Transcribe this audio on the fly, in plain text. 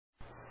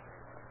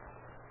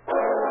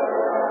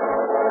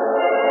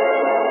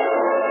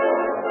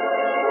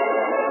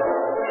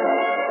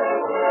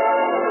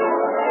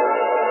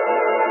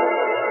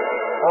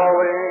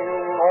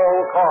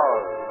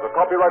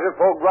copyrighted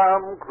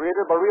program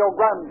created by Rio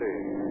Grande.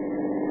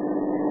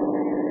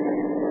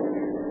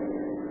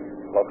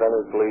 Los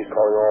Angeles Police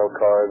calling all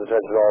cars.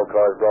 Attention all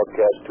cars.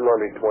 Broadcast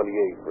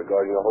 228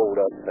 regarding a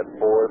holdup at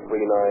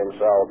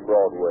 439 South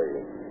Broadway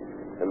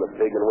in the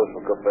Pig and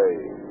Whistle Cafe.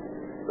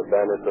 The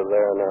bandits are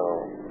there now.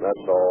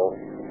 That's all.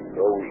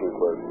 The Ocean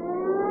Cliff.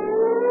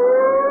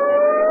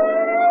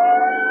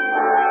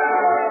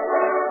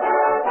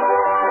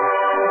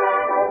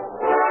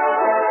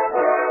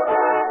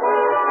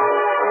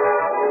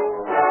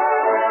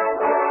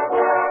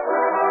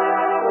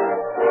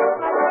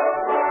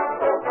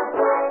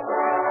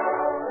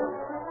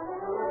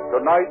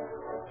 Tonight,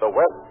 the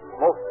West's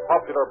most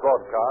popular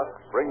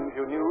broadcast brings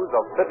you news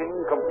of fitting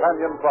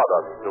companion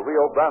products to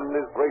Rio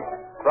Grande's great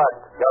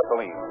cracked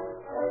gasoline.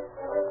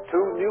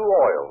 2 new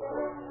oils,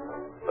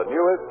 the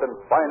newest and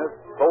finest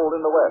sold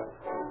in the West,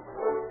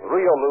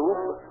 Rio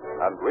Lube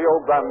and Rio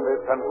Grande,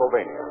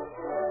 Pennsylvania.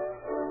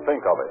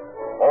 Think of it,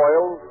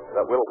 oils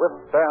that will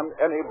withstand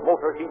any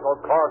motor heat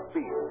or car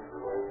speed.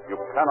 You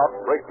cannot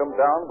break them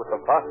down with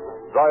the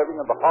fastest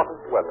driving and the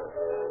hottest weather.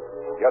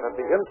 Yet at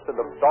the instant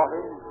of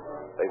starting,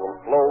 they will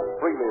flow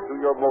freely through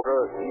your motor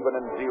even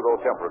in 0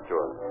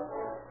 temperature.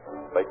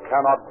 They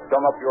cannot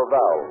gum up your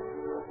valves.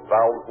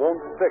 Valves won't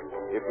stick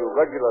if you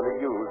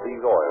regularly use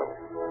these oils.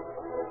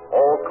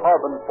 All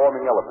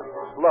carbon-forming elements,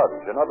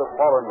 sludge, and other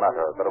foreign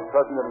matter that are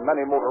present in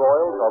many motor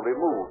oils are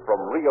removed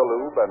from Rio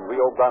Lube and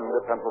Rio Grande,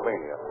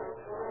 Pennsylvania.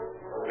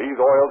 These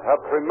oils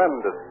have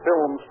tremendous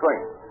film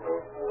strength,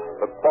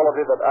 the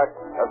quality that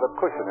acts as a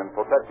cushion in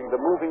protecting the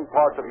moving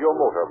parts of your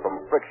motor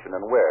from friction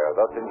and wear,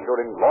 thus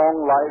ensuring long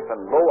life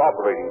and low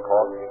operating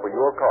costs for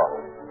your car.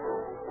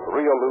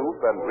 Rio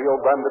Lube and Rio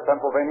Grande,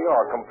 Pennsylvania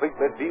are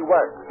completely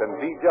de-waxed and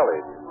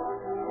de-jellied,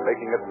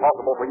 making it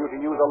possible for you to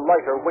use a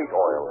lighter weight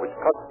oil, which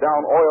cuts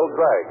down oil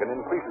drag and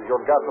increases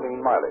your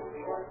gasoline mileage.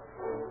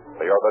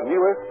 They are the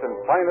newest and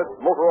finest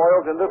motor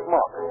oils in this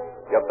market,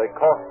 yet they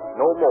cost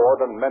no more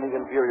than many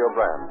inferior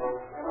brands.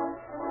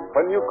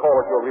 When you call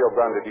at your Rio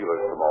Grande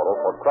dealers tomorrow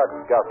for cracked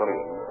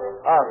gasoline,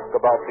 ask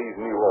about these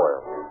new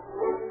oils.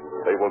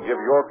 They will give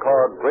your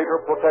car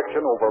greater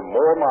protection over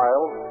more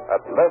miles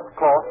at less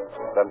cost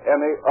than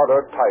any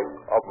other type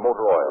of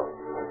motor oil.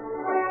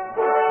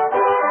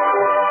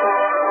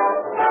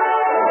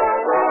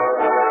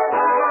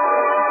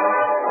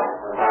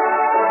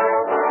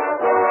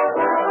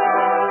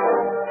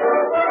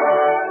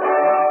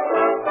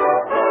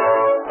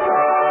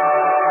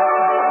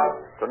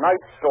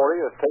 Tonight's story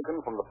is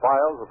taken from the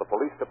files of the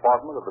Police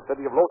Department of the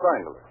City of Los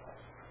Angeles,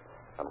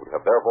 and we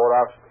have therefore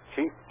asked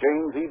Chief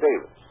James E.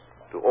 Davis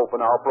to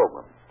open our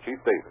program. Chief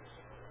Davis.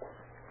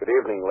 Good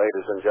evening,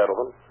 ladies and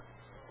gentlemen.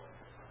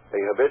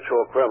 The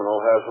habitual criminal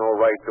has no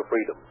right to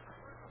freedom.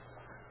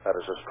 That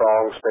is a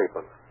strong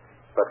statement,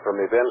 but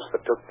from events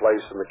that took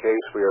place in the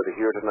case we are to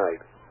hear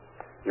tonight,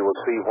 you will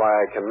see why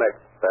I connect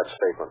that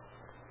statement.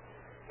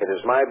 It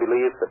is my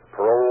belief that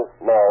parole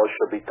laws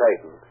should be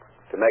tightened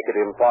to make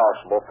it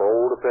impossible for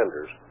old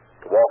offenders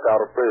to walk out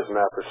of prison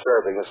after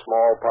serving a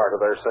small part of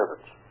their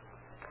sentence.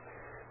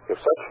 If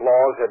such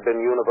laws had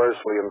been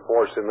universally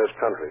enforced in this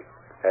country,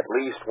 at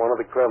least one of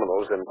the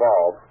criminals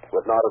involved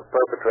would not have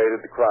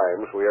perpetrated the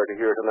crimes we are to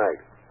hear tonight.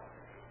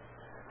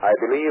 I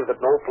believe that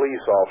no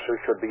police officer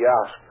should be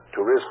asked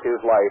to risk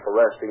his life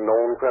arresting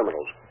known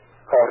criminals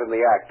caught in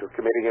the act of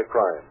committing a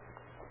crime.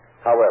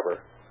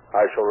 However,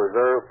 I shall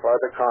reserve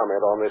further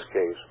comment on this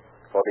case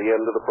for the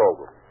end of the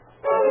program.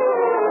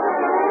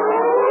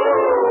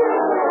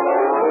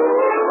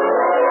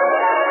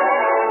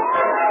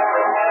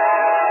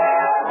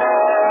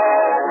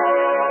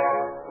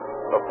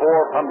 The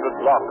 400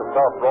 block of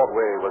South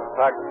Broadway was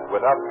packed with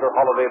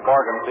after-holiday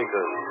bargain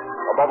seekers.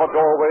 Above a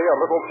doorway, a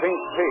little pink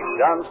pig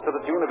danced to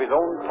the tune of his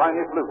own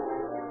tiny flute,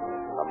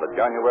 and the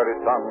January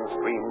sun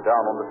streamed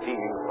down on the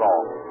teeming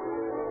throng.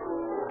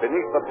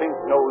 Beneath the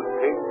pink-nosed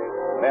pig,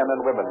 men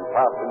and women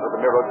passed into the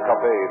mirrored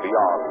cafe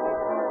beyond.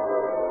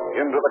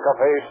 Into the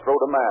cafe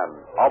strode a man,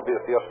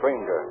 obviously a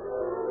stranger.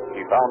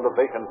 He found a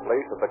vacant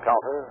place at the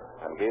counter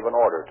and gave an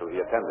order to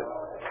the attendant.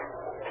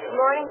 Good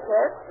morning,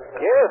 sir.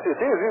 Yes, it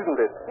is, isn't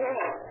it? Yes.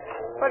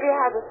 What do you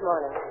have this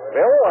morning?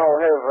 Well,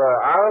 I'll have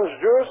orange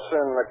juice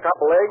and a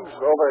couple eggs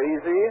over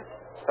easy,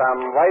 some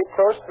white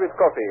toast with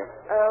coffee.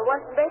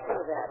 Want some bacon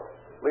with that?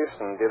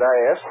 Listen, did I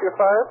ask you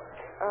for it?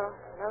 Oh,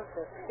 no,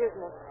 sir. Excuse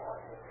me.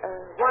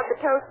 Want the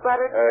toast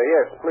buttered?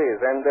 Yes, please.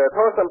 And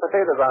throw some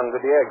potatoes on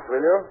with the eggs,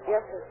 will you?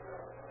 Yes, sir.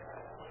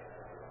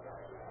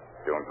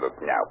 Don't look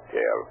now,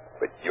 pal,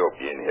 but you're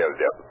being held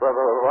up. What?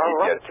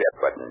 Hit your chat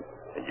button,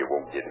 and you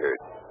won't get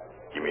hurt.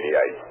 Give me the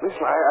ice.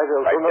 Listen, I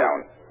will... Right down.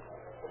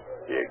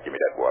 Here, give me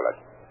that wallet.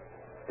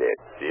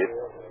 That's it.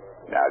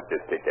 Now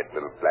just take that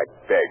little black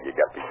bag you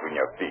got between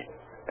your feet,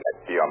 and I'll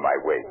see you on my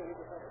way.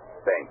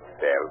 Thanks,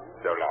 pal.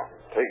 So long.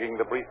 Taking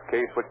the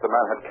briefcase which the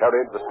man had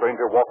carried, the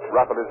stranger walked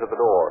rapidly to the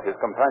door. His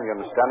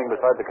companion, standing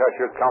beside the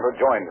cashier's counter,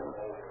 joined him.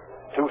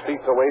 2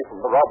 seats away from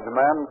the robbed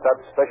man sat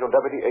Special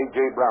Deputy A.J.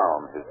 Brown.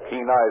 His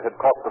keen eyes had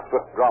caught the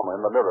swift drama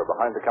in the mirror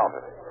behind the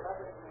counter.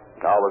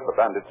 Now, as the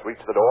bandits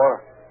reached the door,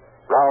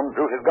 Brown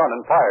drew his gun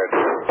and fired.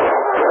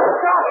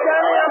 Stop,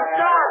 Danny, I'm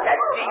shot.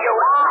 Let's see you.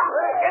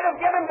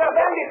 Get him, the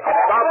bandit.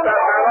 Stop that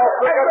man. Oh,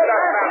 forget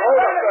that man.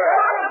 Hold up there.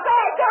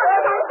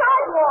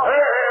 Hey,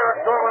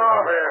 what's going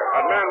on here?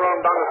 A man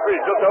running down the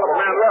street. Just tell the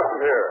man left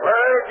from here.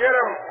 Well, get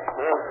him.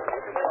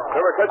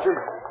 Ever catch him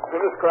in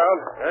this crowd?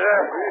 Yeah,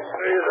 he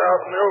stays out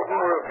in the open.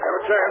 We'll have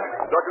a chance.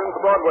 Ducking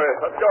into Broadway.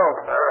 Let's go.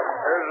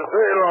 There's a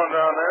sail on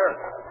down there.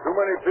 Too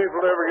many people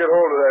to ever get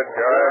hold of that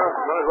guy.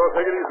 Might as well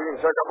take it easy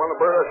and check up on the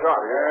bird I shot.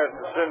 Yeah,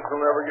 it's a cinch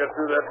we'll never get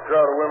through that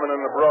crowd of women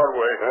in the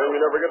Broadway. And we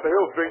never get to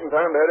Hill Street in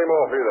time to head him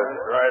off either.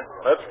 Right.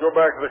 Let's go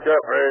back to the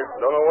cafe.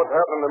 Don't know what's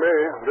happening to me.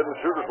 Didn't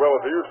shoot as well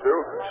as he used to.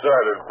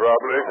 Excited,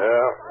 probably.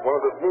 Yeah, one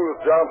of the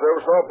smoothest jobs I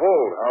ever saw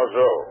pulled. How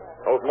so?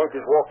 Those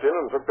monkeys walked in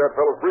and took that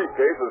fellow's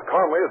briefcase as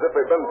calmly as if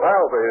they'd been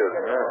pals of his.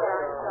 Yeah.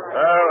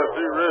 Well, I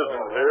see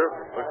Risden's here.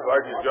 Looks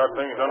like he's got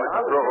things under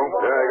control.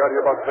 Yeah, he got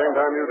here about the same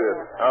time you did.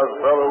 How's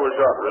the fellow who was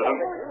shot, Risen?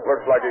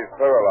 Looks like he's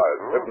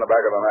paralyzed, hit in the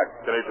back of the neck.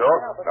 Can he talk?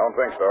 Don't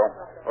think so.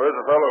 Where's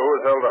the fellow who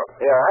was held up?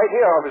 Yeah, right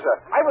here, officer.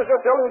 I was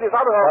just telling this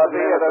other Pardon officer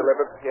me, here Mr.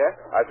 Lippert.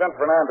 Yeah? I sent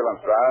for an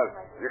ambulance, Strauss.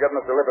 You get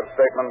Mr. Lippert's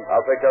statement.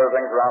 I'll take care of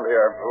things around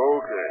here.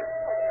 Okay.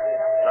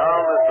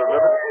 Now, Mr.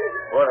 Lippert,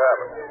 what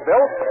happened?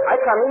 Bill, I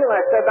come in and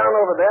I sat down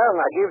over there and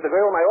I gave the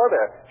girl my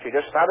order. She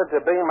just started to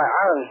bring my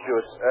orange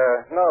juice.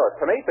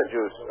 Tomato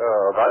juice.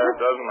 It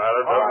doesn't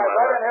matter. All right,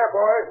 right in here,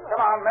 boys. Come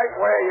on, make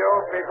way, you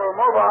people.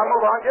 Move on.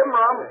 Give him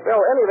rum.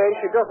 Well, anyway,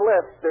 she just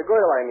left. The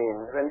girl, I mean.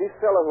 And this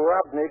fellow who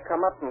robbed me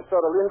come up and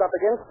sort of leaned up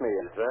against me.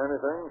 Is there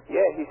anything?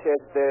 Yeah, he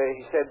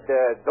said,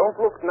 don't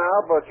look now,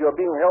 but you're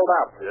being held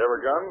up. You have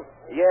a gun?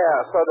 Yeah,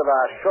 sort of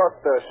a short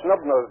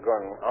snub-nosed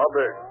gun. How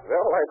big?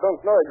 Well, I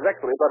don't know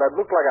exactly, but it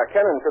looked like a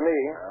cannon to me.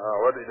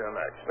 What did he do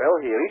next? Well,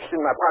 he reached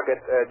in my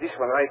pocket, this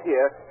one right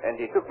here, and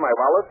he took my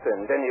wallet,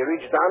 and then he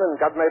reached down and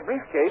got my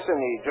briefcase, and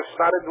he just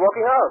started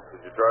walking out.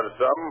 Did you try to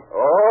stop him?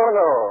 Oh,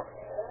 no.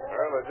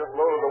 Well, they just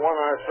loaded the one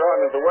I shot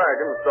into the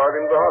wagon and started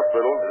him to the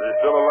hospital. Is he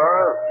still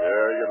alive?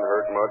 Yeah, he didn't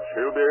hurt much.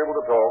 He'll be able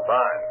to talk.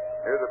 Fine.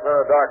 Here's a pair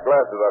of dark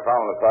glasses I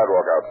found on the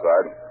sidewalk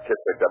outside. Kid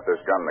picked up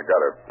this gun in the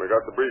gutter. We got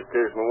the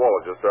briefcase and the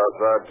wallet just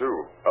outside, too.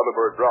 Other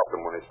bird dropped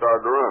them when he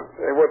started to run.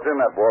 Hey, what's in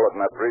that wallet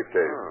and that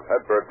briefcase?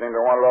 That bird seemed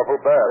to want it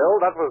awful bad.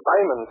 Well, that was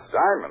diamonds.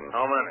 Diamonds?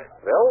 How many?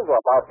 Well,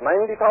 about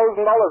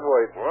 $90,000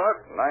 worth. What?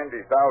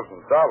 $90,000.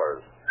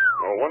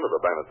 No wonder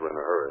the bandits were in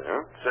a hurry,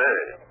 huh? Say,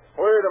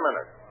 wait a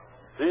minute.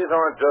 These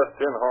aren't just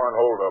tin-horn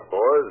hold-up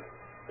boys.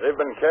 They've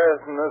been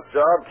casing this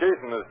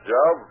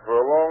job for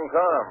a long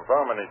time.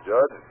 How many,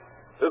 Judge?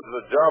 This is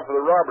a job for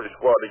the robbery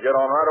squad to get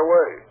on right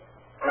away.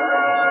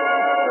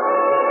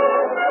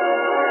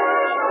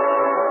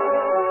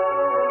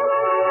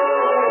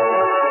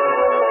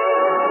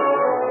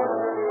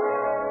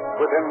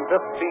 Within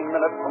 15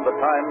 minutes from the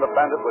time the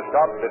bandit was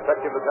shot,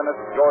 Detective Lieutenant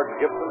George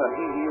Gibson and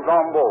E.E.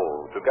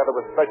 Rambaud, together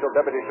with Special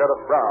Deputy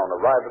Sheriff Brown,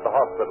 arrived at the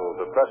hospital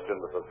to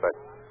question the suspect.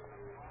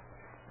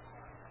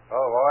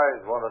 Oh,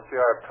 boys, want to see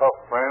our tough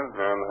friend?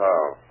 And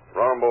how?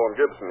 Rambaud and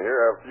Gibson here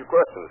have a few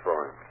questions for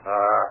him.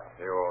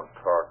 You won't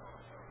talk.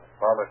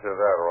 Promise you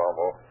that,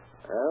 Rambaud.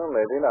 Well,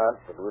 maybe not,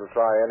 but we'll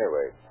try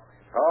anyway.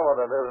 How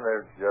about it, isn't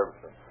it,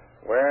 Gibson?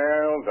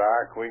 Well,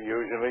 Doc, we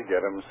usually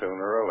get him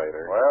sooner or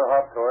later. Well,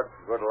 hop to it.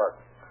 Good luck.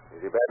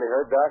 Is he badly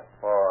hurt, Doc?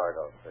 Oh, I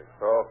don't think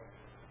so.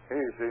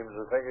 He seems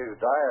to think he's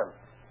dying.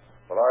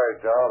 But I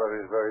doubt that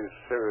he's very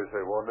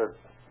seriously wounded.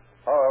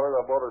 However,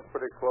 the bullet's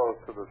pretty close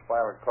to the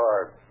spinal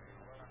cord.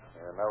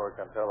 You never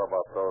can tell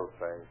about those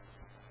things.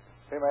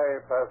 He may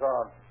pass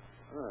on.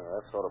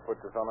 That sort of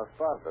puts us on the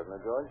spot, doesn't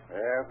it, George?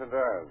 Yes, it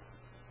does.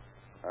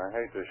 I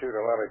hate to shoot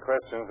a lot of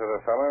questions at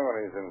a fellow when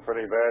he's in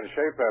pretty bad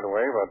shape that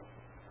way, but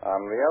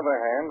on the other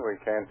hand, we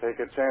can't take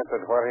a chance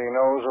that what he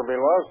knows will be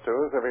lost to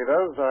us if he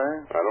does die.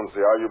 I don't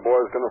see how you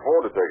boys can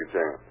afford to take a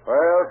chance.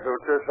 Well,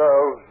 suit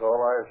yourselves, all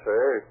I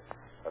say.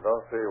 I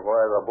don't see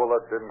why the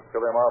bullet didn't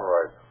kill him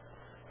outright.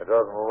 It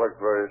doesn't look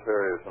very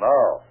serious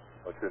now,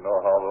 but you know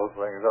how those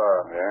things are.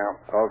 Yeah.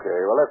 Okay,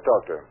 well, let's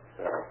talk to him.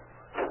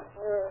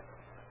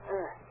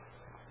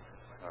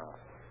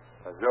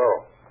 Joe,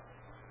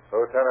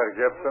 Lieutenant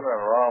Gibson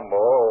and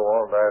Rambaud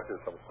want to ask you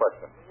some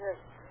questions.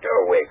 Go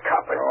away,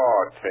 copper.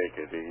 Oh,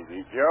 take it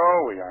easy, Joe.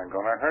 We aren't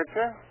going to hurt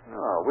you.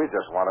 No, we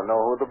just want to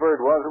know who the bird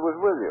was who was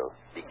with you.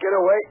 You get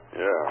away?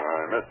 Yeah,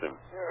 I missed him.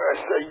 I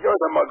say you're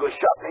the mug who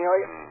shot me, are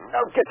you?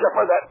 I'll get you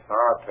for that.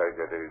 Now, take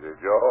it easy,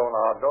 Joe.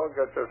 Now, don't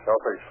get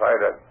yourself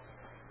excited.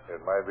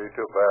 It might be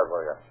too bad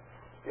for you.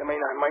 You mean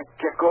I might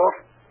kick off?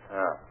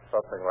 Yeah,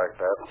 something like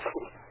that.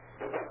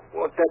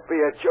 Won't that be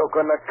a joke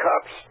on the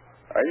cops?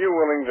 Are you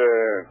willing to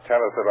tell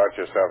us about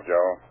yourself,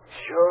 Joe?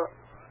 Sure.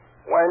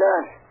 Why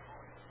not?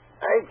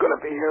 I ain't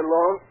gonna be here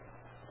long.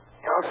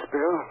 I'll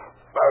spill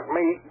about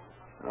me.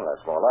 Well,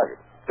 that's more like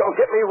it. Don't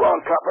get me wrong,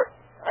 copper.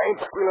 I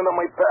ain't squealing on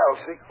my pals,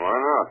 see? Why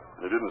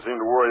not? You didn't seem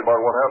to worry about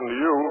what happened to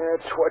you.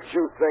 That's what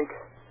you think.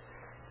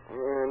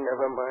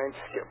 Never mind,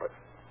 skip it.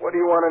 What do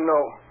you want to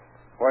know?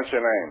 What's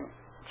your name?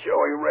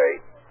 Joey Ray.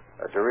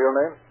 That's your real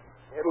name?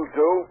 It'll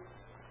do.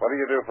 What do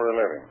you do for a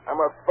living? I'm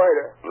a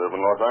fighter. Live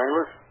in Los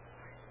Angeles?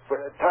 For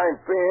the time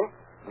being.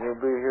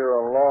 You'll be here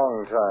a long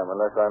time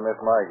unless I miss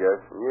my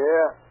guess.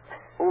 Yeah.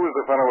 Who was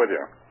the fellow with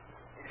you?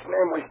 His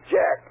name was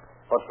Jack.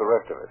 What's the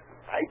rest of it?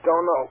 I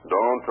don't know.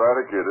 Don't try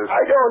to kid us.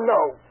 I don't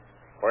know.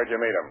 Where'd you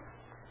meet him?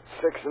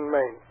 6 in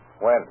Maine.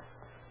 When?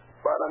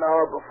 About an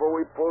hour before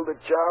we pulled the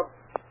job.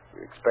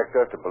 You expect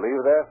us to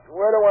believe that?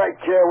 Where do I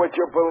care what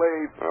you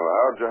believe? Well,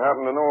 how'd you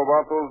happen to know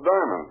about those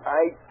diamonds?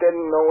 I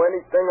didn't know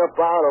anything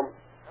about them.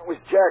 That was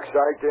Jack's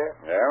idea.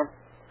 Yeah?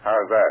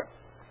 How's that?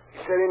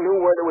 He said he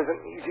knew where there was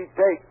an easy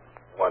take.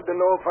 Wanted to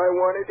know if I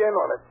wanted in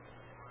on it.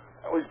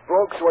 I was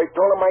broke, so I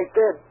told him I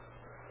did.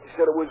 He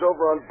said it was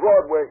over on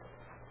Broadway.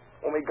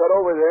 When we got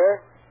over there,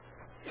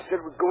 he said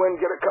we'd go in and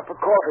get a cup of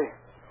coffee.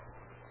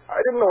 I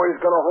didn't know he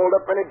was going to hold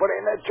up anybody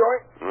in that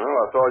joint. Well,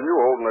 I saw you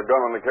holding a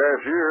gun on the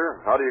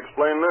cashier. How do you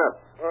explain that?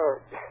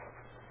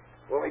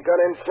 When we got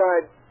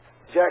inside,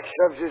 Jack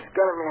shoves his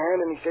gun in my hand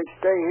and he said,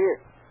 "Stay here."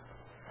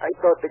 I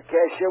thought the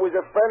cashier was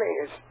a friend of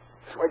his,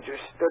 so I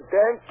just stood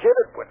there and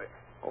kidded with it.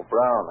 Oh,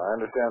 Brown, I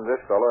understand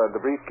this fellow had the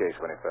briefcase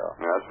when he fell.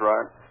 That's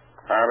right.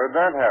 How did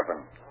that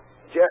happen?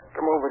 Jack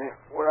come over to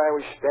where I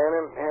was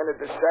standing, handed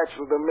the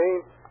satchel to me.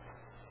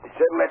 He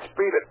said, "Let's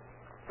beat it."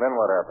 Then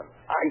what happened?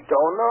 I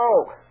don't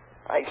know.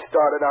 I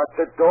started out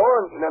the door,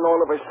 and then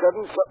all of a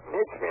sudden something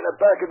hits me in the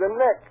back of the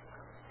neck.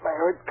 I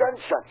heard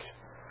gunshots.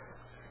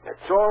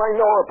 That's all I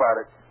know about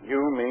it. You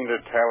mean to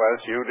tell us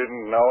you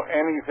didn't know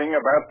anything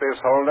about this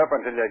holdup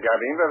until you got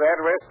into that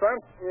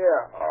restaurant?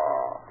 Yeah.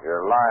 Oh.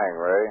 You're lying,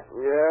 Ray.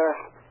 Yeah.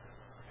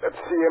 Let's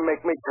see you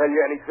make me tell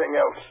you anything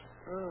else.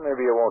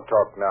 Maybe you won't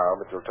talk now,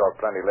 but you'll talk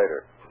plenty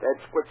later.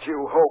 That's what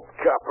you hope,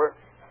 Copper.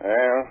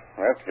 Well,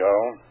 let's go.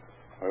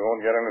 We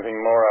won't get anything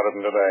more out of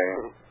him today.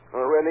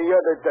 Or any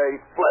other day,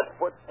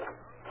 Flatfoot.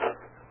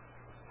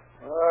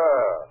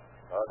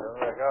 How did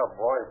that go,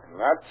 boys?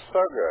 Not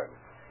so good.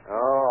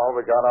 Oh, all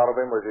we got out of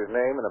him was his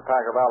name and a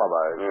pack of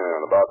alibis. Yeah,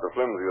 and about the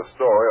flimsiest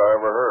story I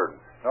ever heard.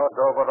 No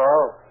dope at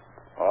all?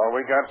 All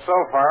we got so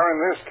far in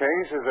this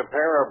case is a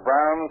pair of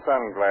brown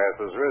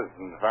sunglasses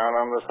found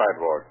on the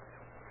sidewalk,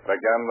 the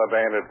gun the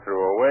bandit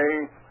threw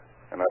away,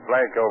 and a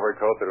black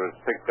overcoat that was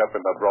picked up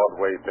in the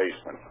Broadway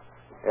basement.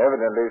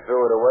 Evidently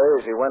threw it away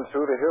as he went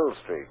through to Hill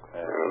Street.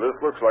 This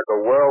looks like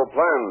a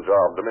well-planned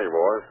job to me,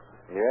 boys.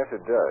 Yes,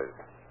 it does.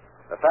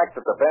 The fact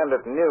that the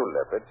bandit knew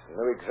Lippitz,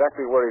 knew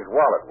exactly where his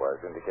wallet was,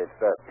 indicates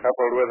that.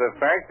 Coupled with the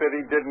fact that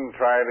he didn't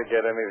try to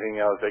get anything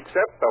else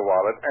except the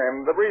wallet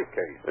and the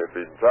briefcase. If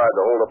he'd tried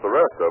to hold up the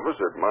rest of us,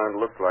 it might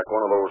look like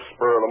one of those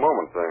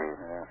spur-of-the-moment things.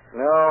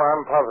 No,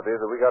 I'm positive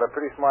that we got a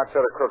pretty smart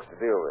set of crooks to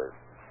deal with.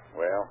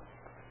 Well,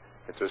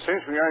 it's a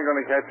cinch we aren't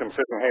going to catch him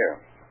sitting here.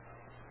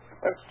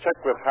 Let's check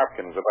with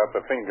Hopkins about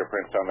the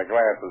fingerprints on the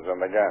glasses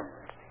and the gun.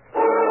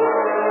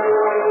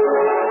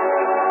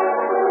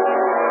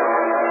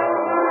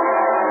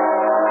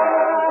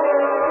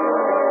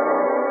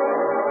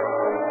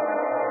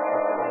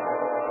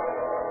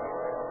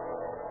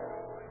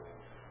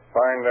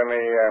 Find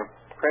any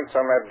prints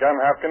on that gun,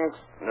 Hopkins?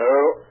 No.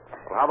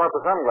 Well, how about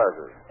the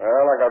sunglasses?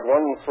 Well, I got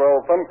one swell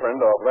thumbprint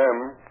of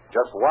them.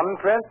 Just one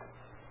print?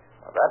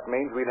 Well, that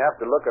means we'd have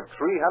to look at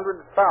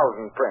 300,000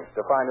 prints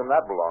to find whom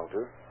that belonged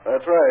to.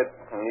 That's right.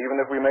 And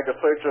even if we make a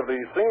search of the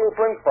single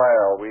print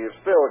file, we've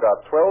still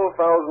got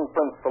 12,000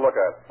 prints to look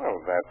at. Oh,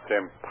 that's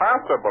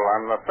impossible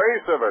on the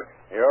face of it.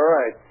 You're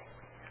right.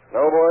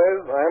 No,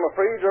 boys, I'm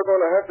afraid you're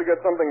going to have to get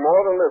something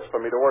more than this for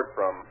me to work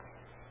from.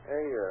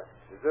 Hey,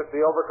 is this the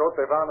overcoat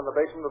they found in the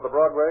basement of the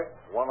Broadway?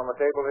 One on the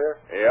table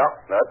here? Yeah,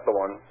 that's the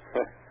one.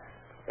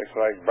 Looks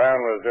like Brown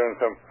was doing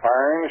some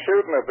fine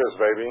shooting at this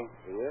baby.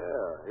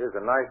 Yeah, here's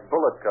a nice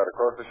bullet cut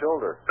across the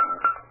shoulder.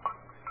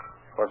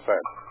 What's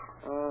that?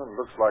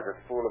 Looks like a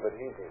spool of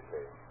adhesive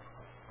tape.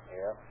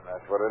 Yeah,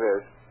 that's what it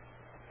is.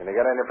 Can you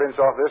get any prints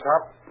off this,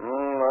 Hop?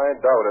 I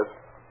doubt it.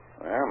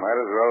 Well, might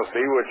as well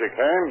see what you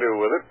can do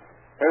with it.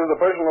 Here's the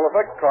personal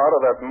effects card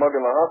of that mug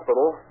in the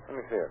hospital. Let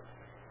me see it.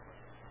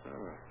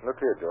 Look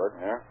here, George.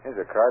 Yeah? Here's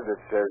a card that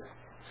says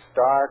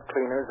Star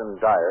Cleaners and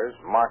Dyers,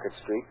 Market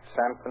Street,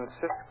 San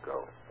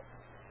Francisco.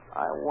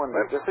 I wonder...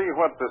 Let's see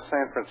what the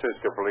San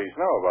Francisco police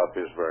know about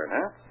this burn,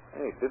 huh?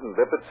 Hey, didn't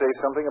Lippitz say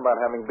something about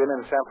having been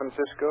in San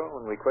Francisco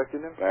when we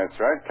questioned him? That's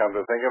right. Come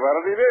to think about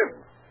it, he did.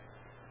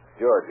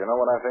 George, you know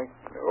what I think?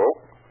 No.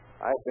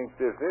 I think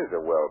this is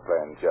a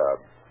well-planned job.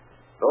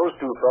 Those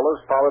two fellows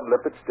followed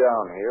Lippitz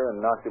down here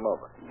and knocked him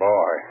over.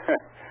 Boy,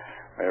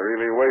 they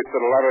really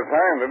wasted a lot of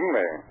time, didn't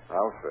they?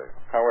 I'll say.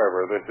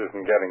 However, this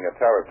isn't getting a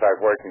teletype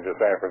working to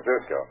San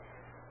Francisco.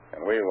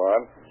 And we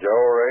want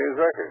Joe Ray's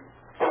record.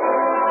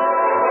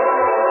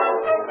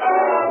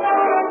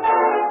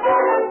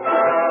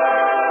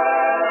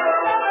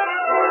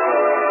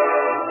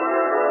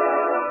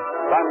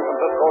 San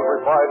Francisco's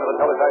reply to the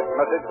teletype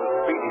message was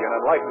speedy and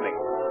enlightening.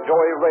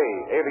 Joey Ray,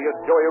 alias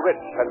Joey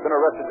Rich, had been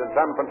arrested in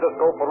San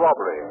Francisco for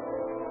robbery,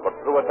 but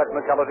through a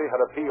technicality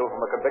had appealed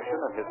from a conviction,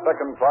 and his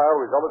second trial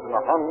resulted in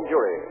a hung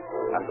jury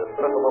and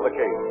dismissal of the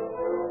case.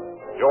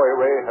 Joey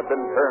Ray had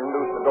been turned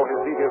loose to go his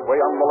devious way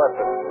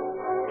unmolested.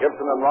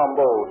 Gibson and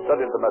Rambeau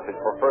studied the message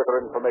for further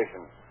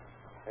information.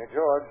 Hey,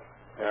 George,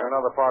 there's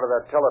another part of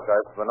that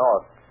teletype to the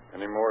north.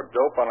 Any more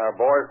dope on our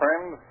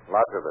boyfriend?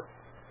 Lots of it.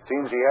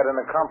 Seems he had an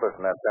accomplice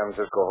in that San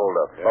Francisco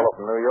holdup, a fellow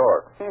from New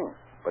York.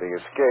 But he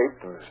escaped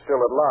and is still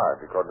at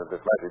large, according to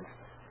this message.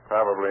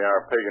 Probably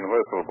our pig and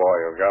whistle boy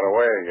who got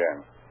away again.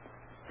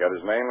 Got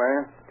his name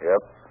there?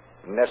 Yep.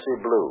 Nessie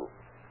Blue.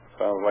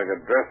 Sounds like a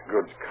dress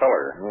goods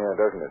color. Yeah,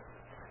 doesn't it?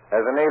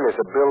 Has an alias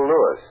of Bill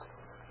Lewis.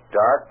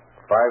 Dark,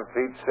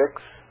 5'6",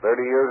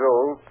 30 years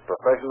old,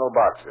 professional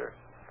boxer.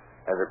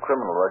 Has a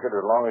criminal record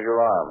as long as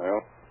your arm.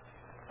 Well,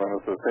 when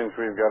it's a cinch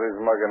we've got his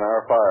mug in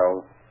our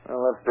files.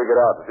 Well, let's dig it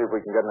out and see if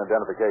we can get an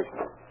identification.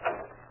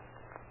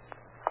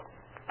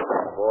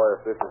 Boy,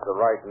 if this is the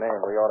right name,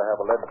 we ought to have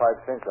a lead pipe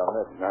cinch on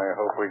this. I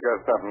hope we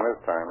got something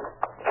this time.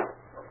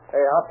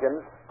 Hey,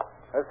 Hopkins,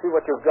 let's see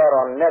what you've got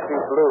on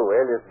Nessie Blue,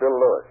 alias Bill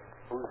Lewis.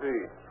 Who's he?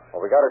 Well,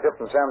 we got a tip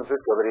from San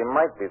Francisco that he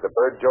might be the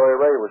bird Joey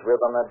Ray was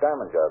with on that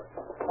diamond job.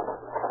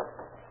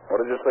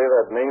 What did you say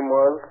that name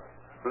was?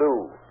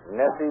 Blue.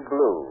 Nessie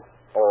Blue.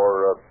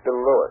 Or Bill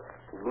Lewis.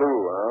 Blue,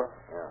 huh?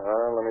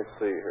 Yeah. Let me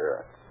see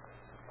here.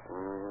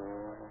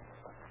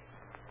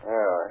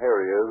 Yeah, here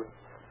he is.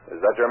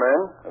 Is that your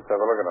man? Let's have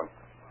a look at him.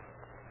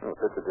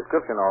 Fits the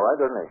description all right,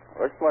 doesn't he?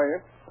 Looks like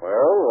it.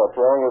 Well, what's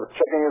wrong with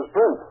checking his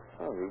print?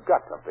 Oh, you've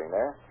got something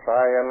there.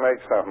 Try and make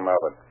something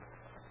of it.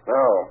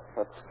 No,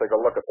 let's take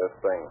a look at this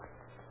thing.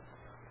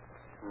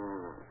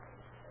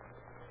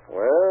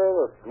 Well,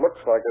 it looks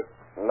like it.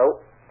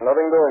 Nope,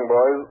 nothing doing,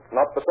 boys.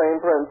 Not the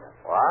same print.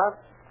 What?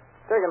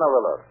 Take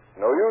another look.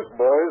 No use,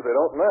 boys. They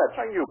don't match.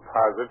 Are you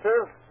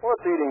positive?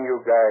 What's eating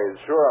you guys?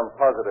 Sure, I'm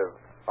positive.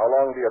 How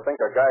long do you think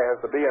a guy has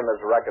to be in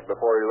this racket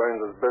before he learns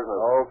his business?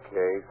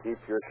 Okay,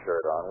 keep your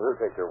shirt on. We'll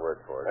take your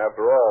word for it.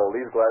 After all,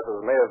 these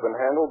glasses may have been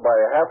handled by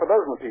half a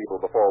dozen people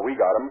before we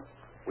got them.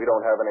 We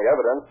don't have any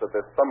evidence that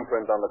this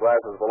thumbprint on the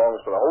glasses belongs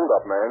to the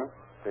hold-up man.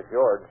 It's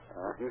George.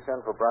 Did you send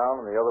for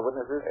Brown and the other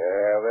witnesses?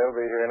 Yeah, they'll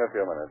be here in a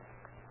few minutes.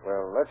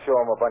 Well, let's show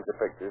them a bunch of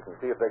pictures and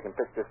see if they can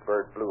pick this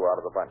bird Blue out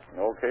of the bunch.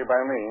 Okay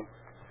by me.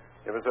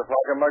 Give us a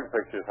flock of mug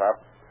pictures, Hop.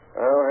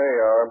 Oh, here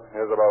you are.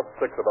 Here's about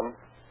 6 of them.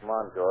 Come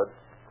on, George.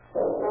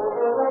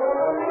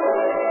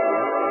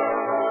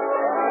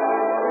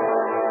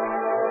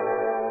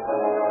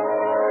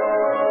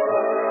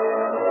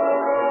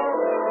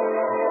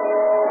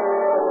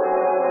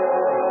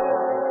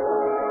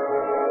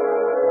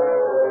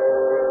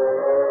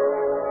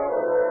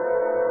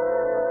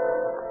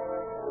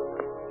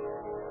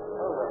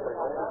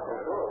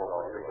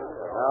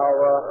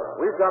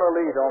 We've got a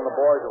lead on the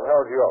boys who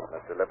held you up,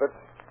 Mr. Lippert.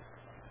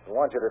 We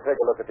want you to take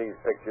a look at these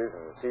pictures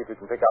and see if you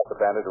can pick out the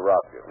bandit who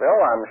robbed you. Well,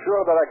 I'm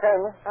sure that I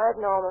can. I'd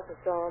know, Mr.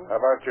 Stone. How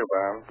about you,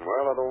 Brown?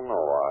 Well, I don't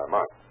know. I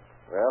might.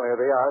 Well, here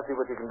they are. See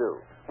what you can do.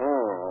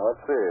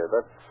 Let's see.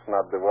 That's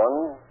not the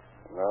one.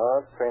 No,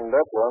 it ain't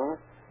that one.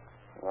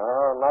 No,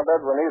 not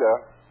that one either.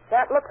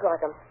 That looks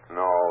like him.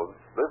 No,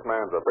 this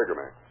man's a bigger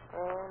man.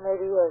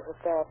 Maybe he is, at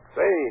that.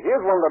 Say,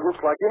 here's one that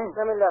looks like him.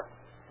 Let me look.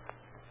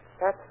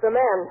 That's the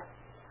man.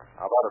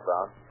 How about it,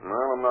 Brown?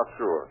 Well, I'm not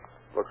sure.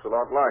 Looks a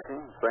lot like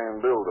him,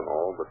 same build and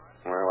all, but,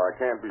 well, I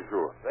can't be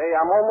sure. Say,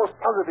 I'm almost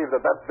positive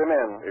that that's the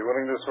man. You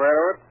willing to swear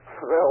to it?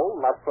 Well,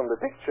 not from the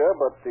picture,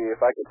 but if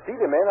I could see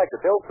the man, I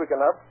could tell quick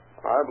enough.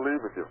 I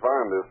believe if you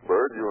find this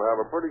bird, you'll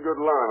have a pretty good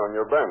line on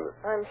your bandit.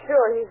 I'm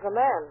sure he's the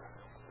man.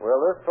 Well,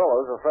 this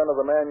fellow's a friend of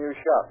the man you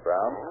shot,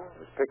 Brown.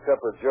 He was picked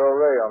up with Joe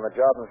Ray on the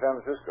job in San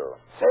Francisco.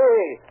 Say,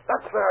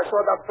 that's where I saw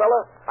that fella.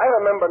 I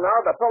remember now,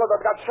 the fella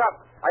that got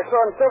shot. I saw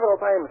him several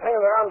times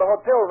hanging around the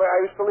hotel where I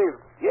used to live.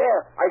 Yeah,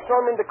 I saw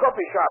him in the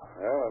coffee shop.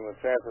 Well, and the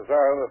chances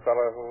are the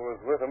fellow who was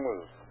with him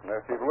was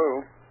Nessie Blue.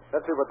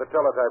 Let's see what the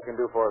teletype can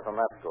do for us on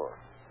that score.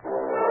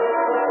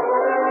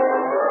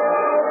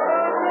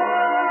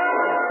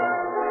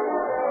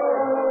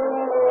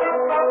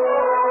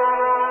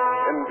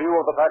 In view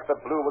of the fact that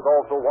Blue was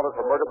also wanted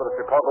for murder by the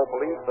Chicago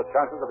police, the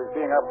chances of his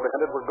being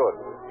apprehended were good.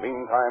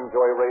 Meantime,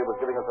 Joey Ray was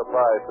giving a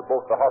surprise to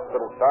both the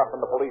hospital staff and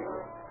the police.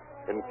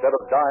 Instead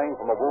of dying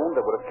from a wound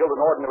that would have killed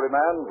an ordinary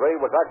man, Ray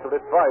was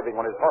actually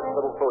thriving on his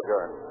hospital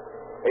sojourn.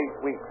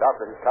 8 weeks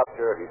after his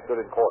capture, he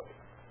stood in court.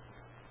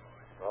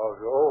 Now,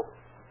 Joe,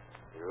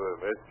 you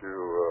admit you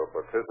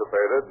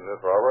participated in this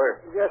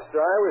robbery? Yes,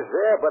 sir, I was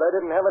there, but I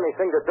didn't have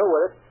anything to do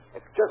with it.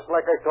 It's just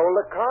like I told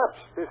the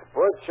cops. This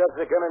bird shoves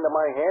a gun into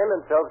my hand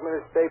and tells me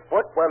to stay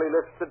put while he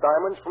lifts the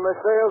diamonds from the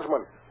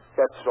salesman.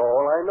 That's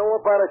all I know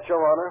about it,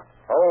 Your Honor.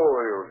 How old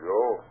are you,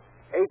 Joe?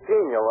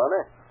 18, Your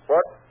Honor.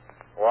 What?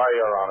 Why,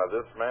 Your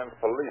Honor, this man's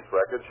police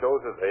record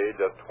shows his age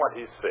as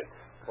 26.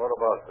 What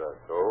about that,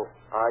 Joe?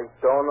 I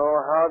don't know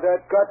how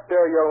that got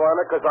there, Your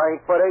Honor, because I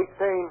ain't but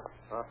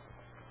 18.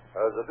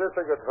 Has the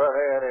district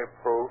attorney any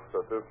proof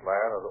that this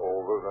man is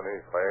older than he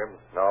claims?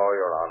 No,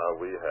 Your Honor,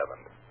 we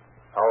haven't.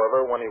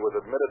 However, when he was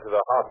admitted to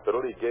the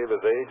hospital, he gave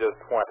his age as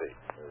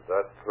 20. Is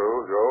that true,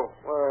 Joe?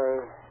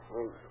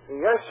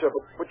 Yes, sir,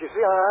 but you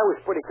see, I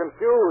was pretty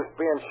confused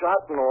being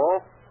shot and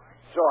all,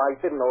 so I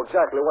didn't know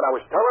exactly what I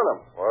was telling him.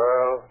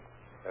 Well,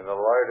 in the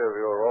light of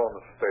your own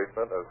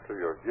statement as to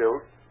your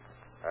guilt,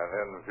 and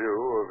in view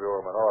of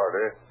your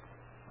minority,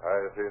 I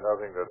see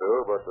nothing to do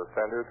but to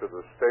send you to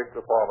the state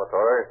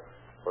reformatory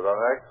for the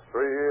next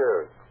 3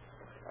 years.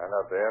 And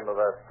at the end of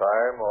that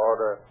time,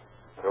 order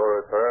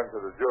your return to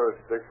the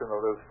jurisdiction of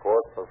this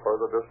court for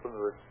further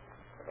disposition.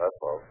 That's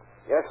all.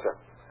 Yes, sir.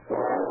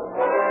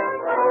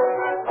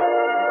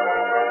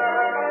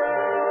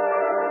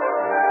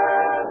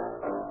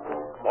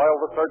 While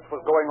the search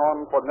was going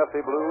on for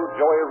Nessie Blue,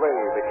 Joey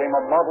Ray became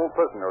a model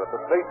prisoner at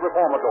the State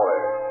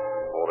Reformatory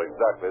for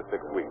exactly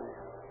 6 weeks.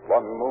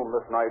 One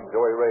moonless night,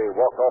 Joey Ray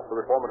walked off the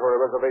reformatory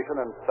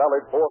reservation and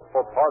sallied forth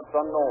for parts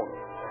unknown.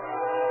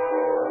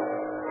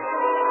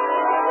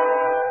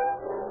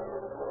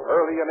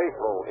 Early in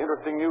April,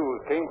 interesting news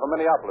came from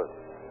Minneapolis.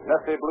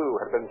 Nessie Blue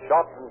had been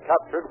shot and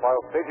captured while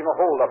staging a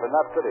holdup in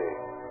that city.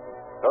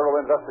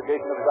 Thorough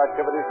investigation of his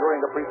activities during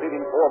the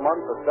preceding 4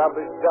 months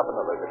established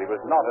definitely that he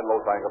was not in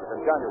Los Angeles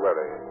in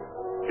January.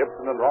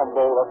 Gibson and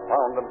Rombo thus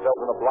found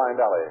themselves in a blind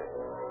alley.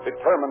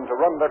 Determined to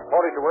run their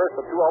party to earth,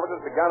 the two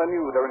officers began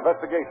anew their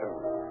investigation.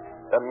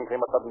 Then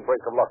came a sudden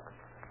break of luck.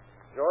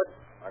 George,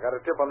 I got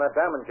a tip on that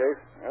diamond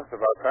case. It's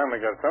about time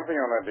we got something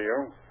on that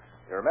deal.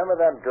 You remember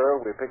that girl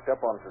we picked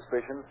up on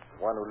suspicion?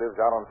 One who lives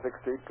out on 6th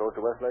Street, close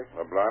to Westlake?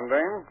 The blonde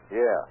dame?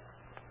 Yeah.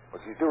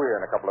 Well, she's due here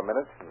in a couple of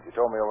minutes, and she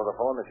told me over the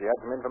phone that she had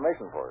some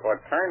information for us.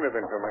 What kind of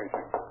information?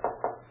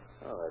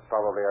 Oh, that's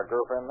probably our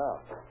girlfriend now.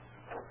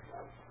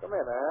 Come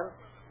in, Ann.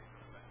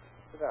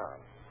 Sit down.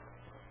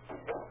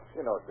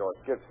 You know George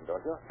Gibson,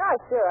 don't you? Oh,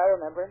 sure, I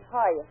remember him.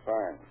 How are you?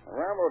 Fine.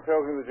 Rambo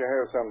tells me that you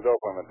have some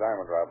dope on the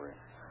diamond robbery.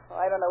 Well,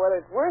 I don't know whether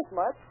it's worth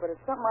much, but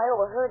it's something I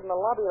overheard in the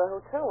lobby of the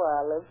hotel where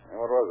I live. And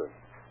what was it?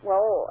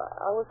 Well,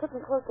 I was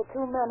sitting close to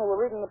two men who were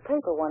reading the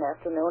paper one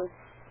afternoon,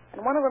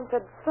 and one of them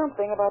said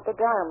something about the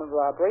diamond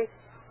robbery,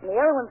 and the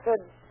other one said,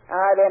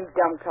 them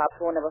dumb cops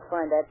won't ever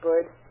find that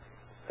bird.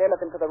 They're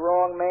looking for the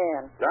wrong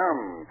man.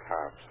 Dumb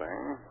cops,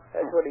 eh?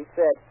 That's what he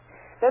said.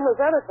 Then this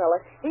other fella,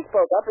 he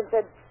spoke up and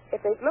said if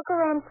they'd look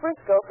around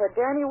Frisco for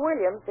Danny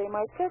Williams, they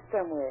might get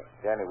somewhere.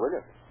 Danny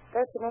Williams?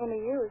 That's the name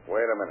he used.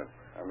 Wait a minute.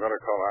 I'm going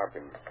to call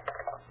Hopkins.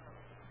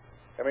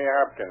 Give me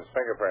Hopkins,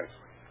 fingerprints.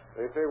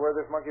 They say where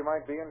this monkey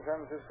might be in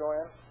San Francisco,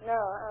 Ann? No,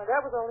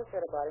 that was all he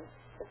said about him.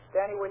 It's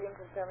Danny Williams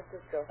in San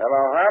Francisco.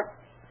 Hello, Hop.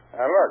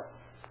 Now, look.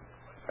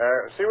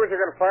 See what you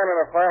can find in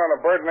a file on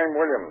a bird named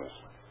Williams.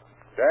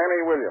 Danny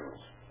Williams.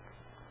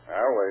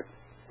 I'll wait.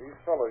 These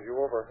fellows you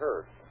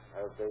overheard,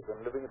 have they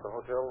been living at the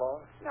hotel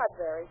long? Not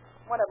very.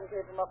 One of them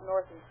came from up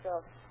north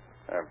himself.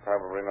 I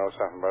probably know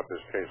something about this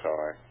case, all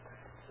right.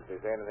 Did they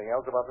say anything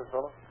else about this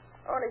fellow?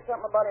 Only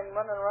something about him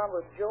running around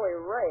with Joey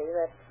Ray,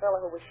 that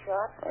fellow who was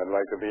shot. I'd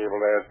like to be able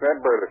to ask that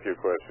bird a few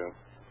questions.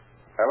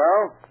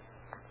 Hello?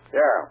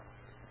 Yeah.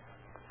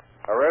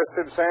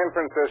 Arrested San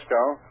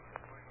Francisco.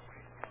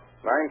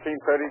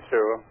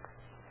 1932.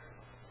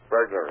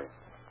 Burglary.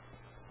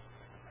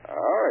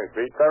 Oh, he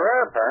beat the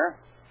rap, huh?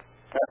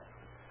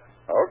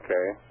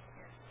 Okay.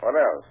 What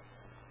else?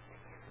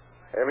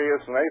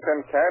 Alias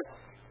Nathan Katz.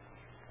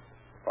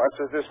 What's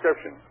his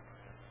description?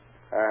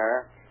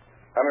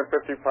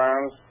 150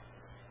 pounds,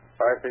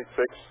 5 feet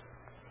 6,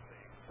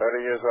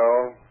 30 years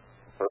old,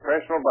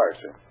 professional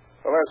boxer.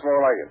 Well, that's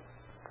more like it.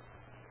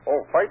 Oh,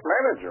 fight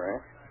manager, eh?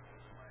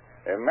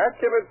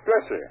 Immaculate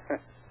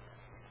dresser.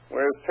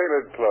 Wears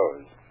tailored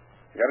clothes.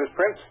 You got his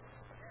prints?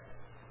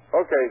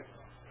 Okay.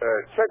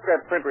 Check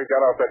that print we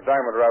got off that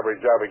diamond robbery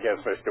job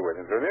against Mr.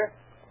 Williams, will you?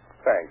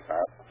 Thanks,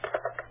 Hop.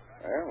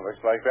 Well, looks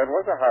like that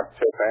was a hot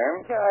tip,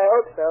 Ann. I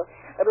hope so.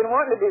 I've been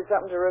wanting to do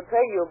something to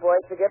repay you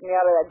boys for getting me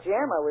out of that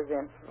jam I was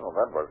in. Oh,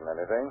 that wasn't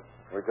anything.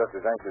 We're just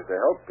as anxious to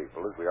help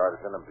people as we are to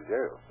send them to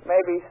jail.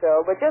 Maybe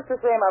so, but just the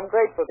same, I'm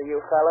grateful to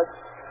you fellas.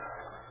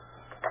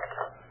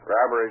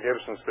 Robbery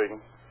Gibson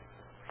speaking.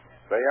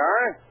 They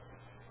are?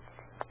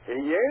 He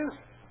is?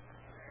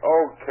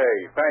 Okay,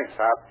 thanks,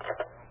 Hop.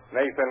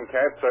 Nathan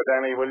Katz or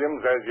Danny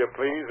Williams, as you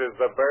please, is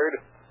the bird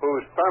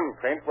whose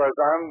thumbprint was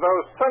on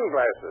those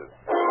sunglasses.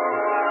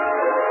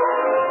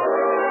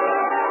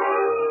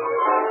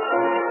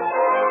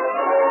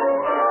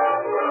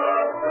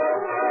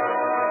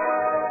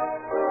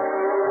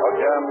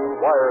 Again,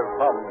 wires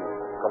come.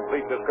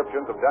 Complete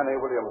descriptions of Danny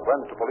Williams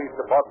went to police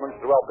departments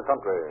throughout the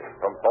country.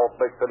 From Salt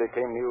Lake City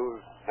came news.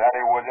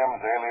 Danny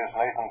Williams, alias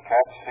Nathan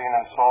Katz, seen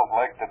in Salt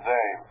Lake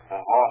today. Does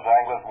Los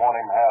Angeles want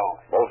him held?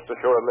 Most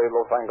assuredly,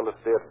 Los Angeles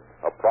did.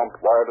 A prompt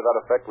wire to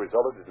that effect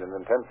resulted in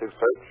an intensive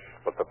search,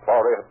 but the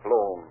quarry had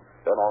flown.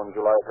 Then on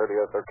July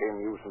 30th, there came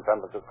news from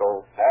San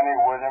Francisco. Danny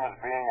Williams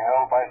being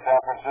held by San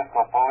Francisco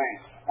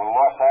police. Will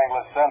Los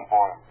Angeles send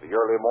for him? The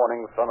early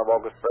morning sun of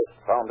August 1st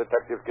found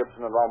Detective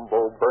Gibson and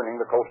Rombo burning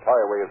the coast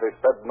highway as they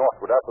sped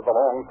northward after the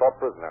long-sought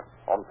prisoner.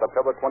 On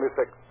September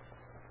 26th,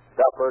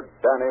 dapper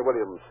Danny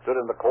Williams stood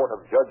in the court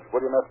of Judge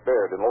William S.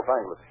 Baird in Los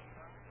Angeles.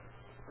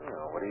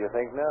 Oh, what do you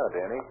think now,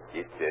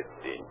 Danny? It's a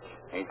cinch.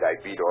 Ain't I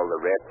beat all the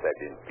rats I've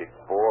been picked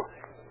for?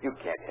 You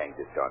can't hang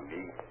this on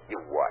me. You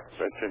watch.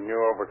 That's your new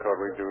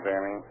overcoat we do,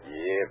 Danny?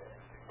 Yep.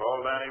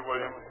 Call Danny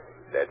Williams.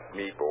 That's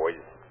me,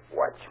 boys.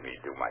 Watch me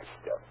do my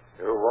stuff.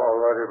 You've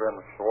already been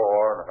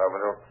sworn,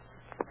 haven't you?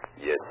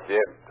 Yes,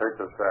 sir. Take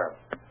the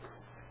stand.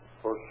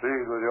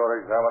 Proceed with your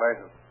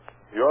examination.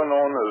 You're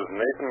known as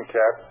Nathan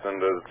Katz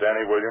and as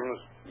Danny Williams?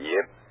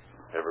 Yep.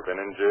 Ever been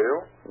in jail?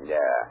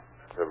 Yeah,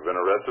 Ever been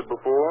arrested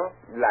before?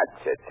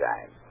 lots of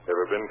times.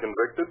 Ever been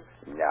convicted?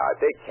 No,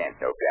 they can't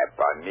know that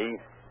about me.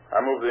 I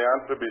move the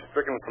answer be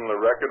stricken from the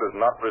record as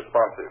not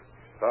responsive.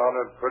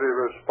 Sounded pretty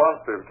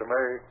responsive to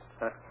me.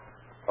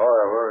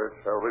 However, it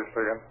shall be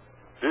stricken.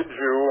 Did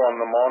you, on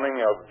the morning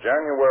of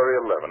January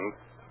 11th,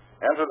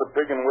 enter the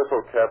Pig and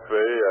Whistle Cafe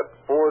at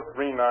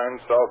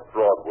 439 South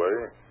Broadway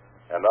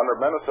and under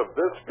menace of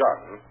this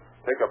gun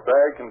take a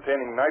bag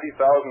containing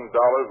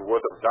 $90,000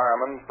 worth of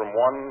diamonds from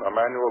one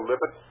Emmanuel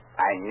Lippert?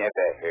 I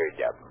never heard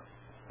of them.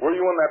 Were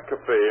you in that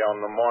cafe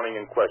on the morning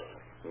in question?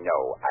 No,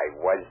 I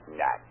was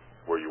not.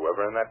 Were you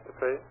ever in that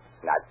cafe?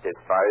 Not as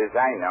far as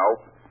I know.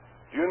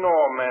 Do you know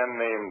a man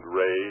named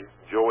Ray,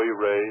 Joey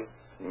Ray?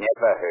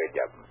 Never heard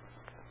of him.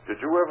 Did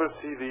you ever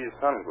see these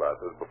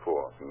sunglasses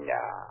before?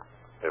 Nah.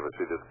 Ever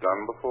see this gun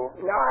before?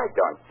 No, I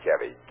don't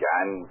carry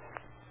guns.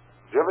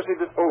 Did you ever see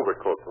this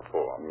overcoat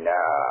before?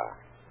 Nah.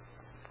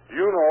 Do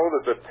you know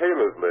that the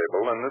tailor's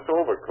label in this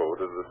overcoat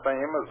is the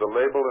same as the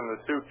label in the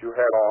suit you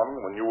had on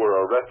when you were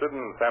arrested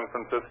in San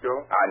Francisco?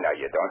 Oh, no,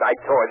 you don't. I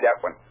tore that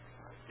one.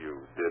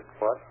 You did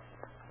what?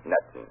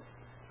 Nothing.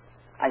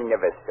 I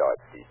never saw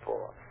it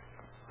before.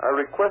 I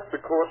request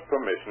the court's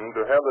permission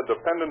to have the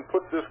defendant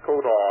put this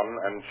coat on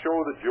and show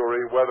the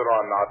jury whether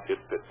or not it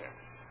fits him.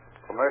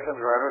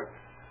 Permission granted.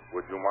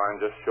 Would you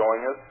mind just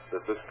showing us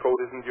that this coat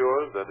isn't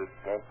yours, that it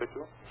won't fit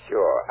you?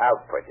 Sure,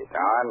 I'll put it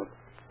on.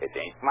 It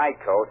ain't my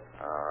coat.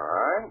 All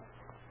right.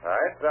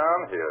 Right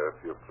down here, if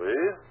you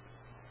please.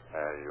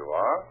 There you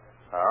are.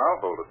 I'll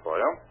hold it for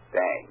you.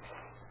 Thanks.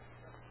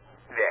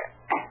 There.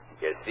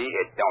 You see,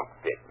 it don't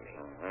fit me.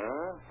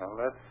 Now,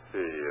 let's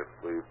see if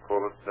we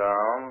pull it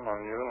down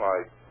on you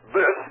like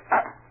this.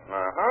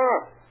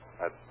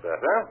 That's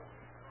better.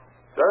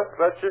 Just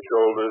let your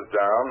shoulders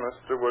down,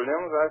 Mr.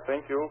 Williams. I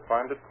think you'll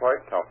find it quite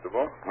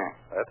comfortable.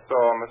 That's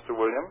all, Mr.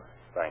 Williams.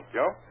 Thank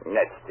you.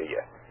 Next to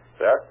you.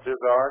 That is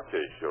our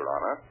case, Your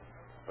Honor.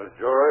 The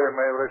jury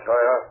may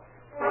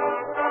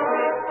retire.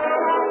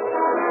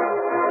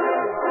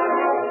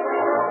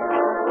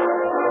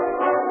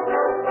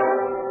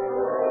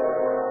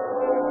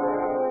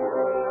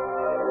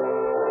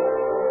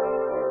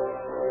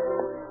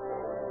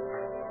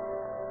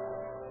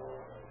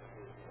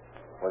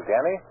 Well,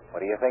 Danny,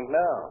 what do you think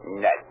now?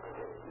 Nuts.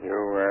 You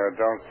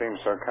don't seem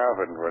so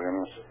confident,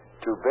 Williams.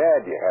 Too bad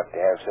you have to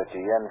have such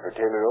a yen for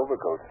tailored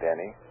overcoats,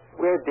 Danny.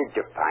 Where did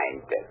you find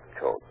that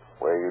coat?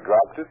 Where you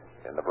dropped it?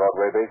 In the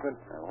Broadway basement?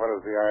 What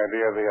is the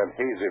idea of the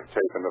adhesive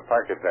tape in the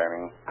pocket,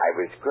 Danny? I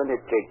was going to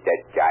take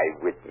that guy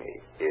with me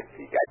if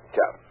he got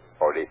tough,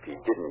 or if he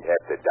didn't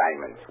have the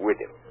diamonds with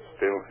him.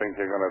 Still think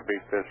you're going to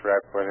beat this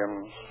rap,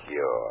 Williams?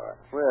 Sure.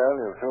 Well,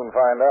 you'll soon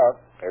find out.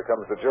 Here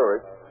comes the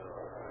jury.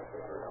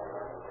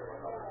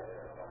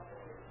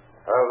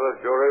 Has the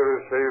jury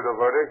received a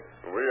verdict?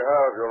 We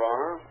have, Your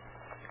Honor.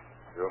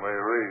 You may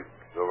read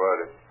the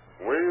verdict.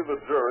 We, the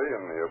jury,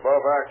 in the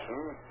above action,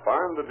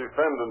 find the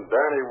defendant,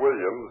 Danny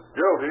Williams,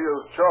 guilty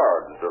as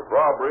charged of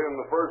robbery in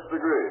the first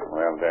degree.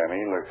 Well,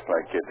 Danny, looks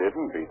like you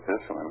didn't beat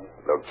this one.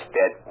 Looks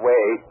that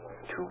way.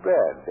 Too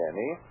bad,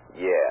 Danny.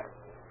 Yeah.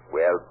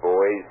 Well,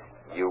 boys,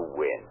 you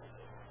win.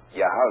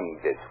 You hung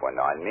this one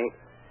on me.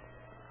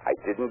 I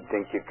didn't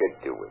think you could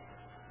do it.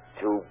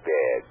 Too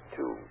bad,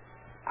 too.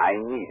 I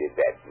needed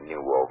that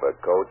new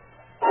overcoat.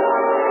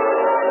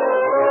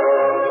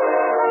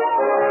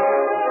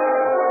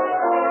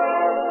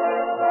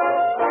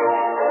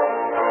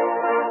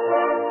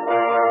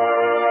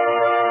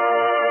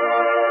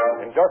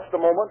 In just a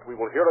moment, we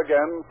will hear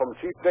again from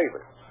Chief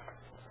Davis.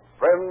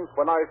 Friends,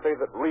 when I say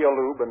that Rio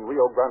Lube in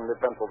Rio Grande,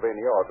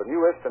 Pennsylvania are the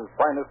newest and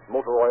finest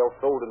motor oil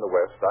sold in the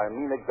West, I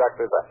mean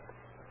exactly that.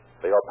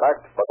 They are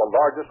backed by the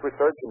largest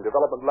research and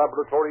development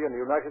laboratory in the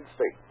United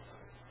States.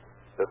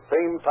 The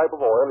same type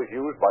of oil is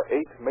used by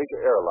 8 major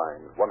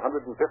airlines,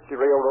 150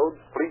 railroads,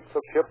 fleets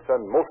of ships,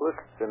 and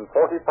motorists in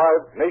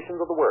 45 nations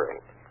of the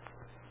world.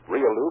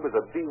 Rio Lube is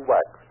a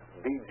de-waxed,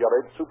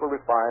 de-jellied,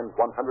 super-refined,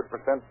 100%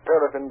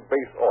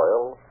 paraffin-based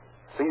oil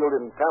sealed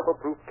in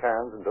tamper-proof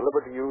cans and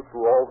delivered to you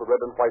through all the red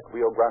and white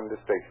Rio Grande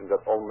stations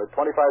at only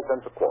 25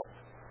 cents a quart.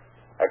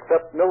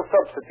 Accept no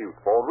substitute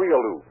for Rio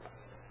Lube.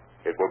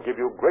 It will give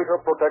you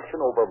greater protection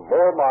over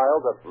more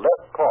miles at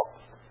less cost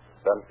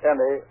than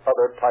any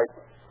other type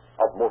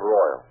of motor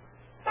oil.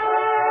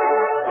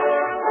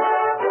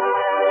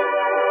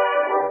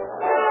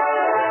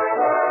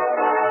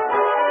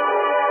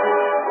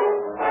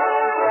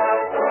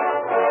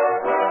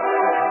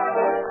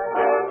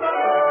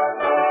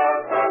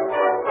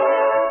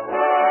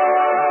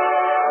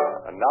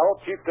 And now,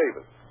 Chief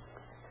Davis.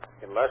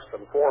 In less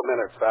than 4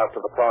 minutes after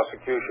the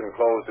prosecution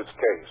closed its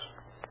case,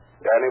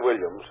 Danny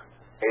Williams,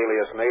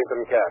 alias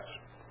Nathan Katz,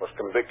 was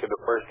convicted of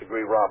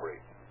first-degree robbery.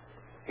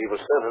 He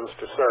was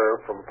sentenced to serve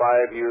from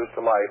 5 years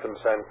to life in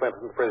San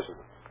Quentin prison.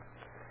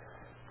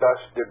 Thus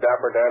did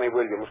dapper Danny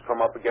Williams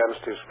come up against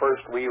his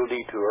first real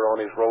detour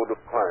on his road of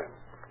crime.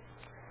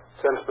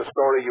 Since the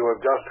story you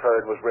have just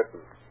heard was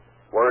written,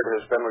 word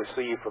has been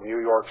received from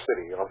New York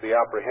City of the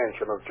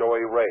apprehension of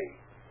Joey Ray,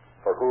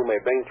 for whom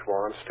a bench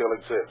warrant still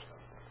exists.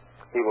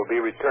 He will be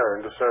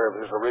returned to serve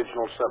his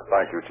original sentence.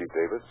 Thank you, Chief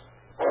Davis.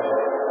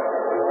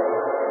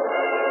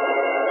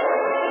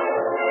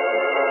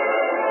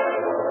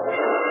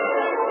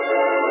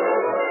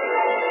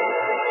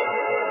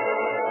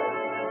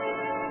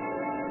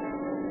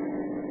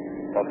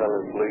 Los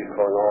Angeles Police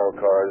calling all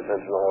cars,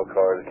 attention all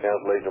cars,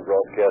 cancellation of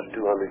broadcast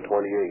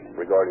 228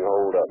 regarding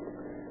hold-up.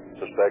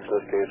 Suspects in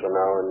this case are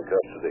now in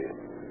custody.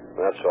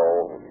 That's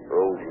all.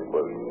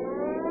 Rosenquist.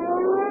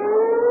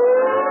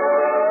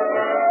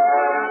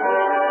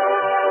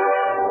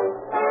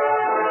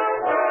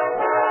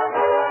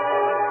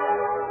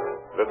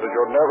 This is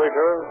your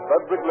narrator,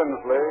 Cedric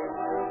Lindsley,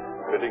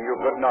 bidding you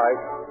good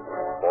night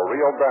for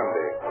Rio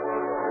Grande.